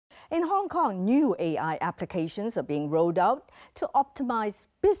In Hong Kong, new AI applications are being rolled out to optimize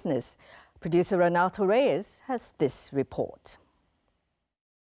business. Producer Renato Reyes has this report.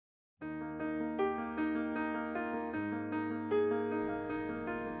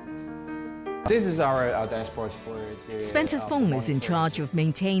 This is our dashboard for the... Spencer Fong is in charge of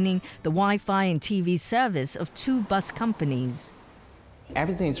maintaining the Wi-Fi and TV service of 2 bus companies.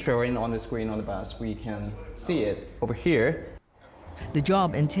 Everything is showing on the screen on the bus. We can see it over here. The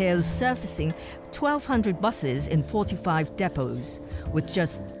job entails surfacing 1,200 buses in 45 depots, with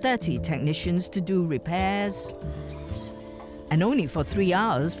just 30 technicians to do repairs, and only for 3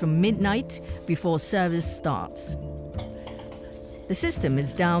 hours from midnight before service starts. The system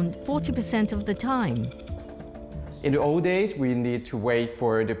is down 40% of the time. In the old days, we need to wait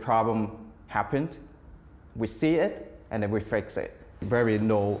for the problem happened. We see it, and then we fix it. Very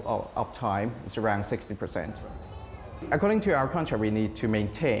low uptime, it's around 60%. According to our contract, we need to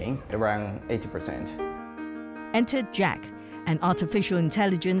maintain around 80%. Enter Jack, an artificial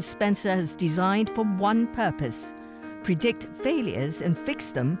intelligence Spencer has designed for one purpose: predict failures and fix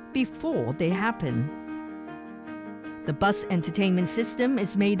them before they happen. The bus entertainment system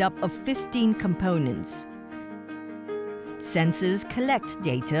is made up of 15 components. Sensors collect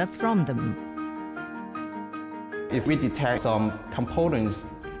data from them. If we detect some components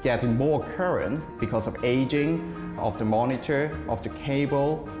getting more current because of aging of the monitor, of the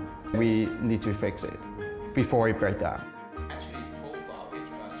cable, we need to fix it before it breaks down.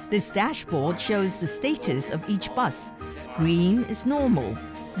 This dashboard shows the status of each bus. Green is normal,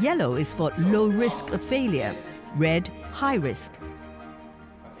 yellow is for low risk of failure, red, high risk.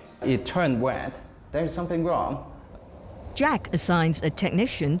 It turned red. There is something wrong. Jack assigns a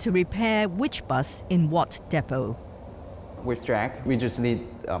technician to repair which bus in what depot. With Jack, we just need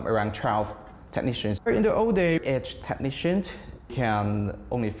around 12 technicians. In the old day, each technician can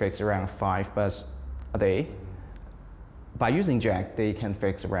only fix around 5 buses a day. By using Jack, they can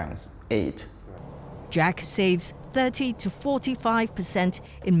fix around 8. Jack saves 30 to 45%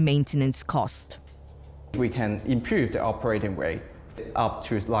 in maintenance cost. We can improve the operating rate up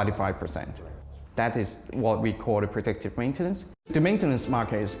to 95%. That is what we call the predictive maintenance. The maintenance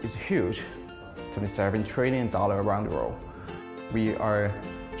market is huge, $27 trillion around the world. We are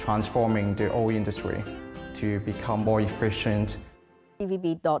transforming the oil industry to become more efficient.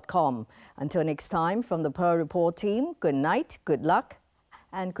 TVB.com. Until next time, from the Pearl Report team, good night, good luck,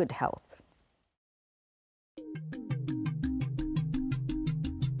 and good health.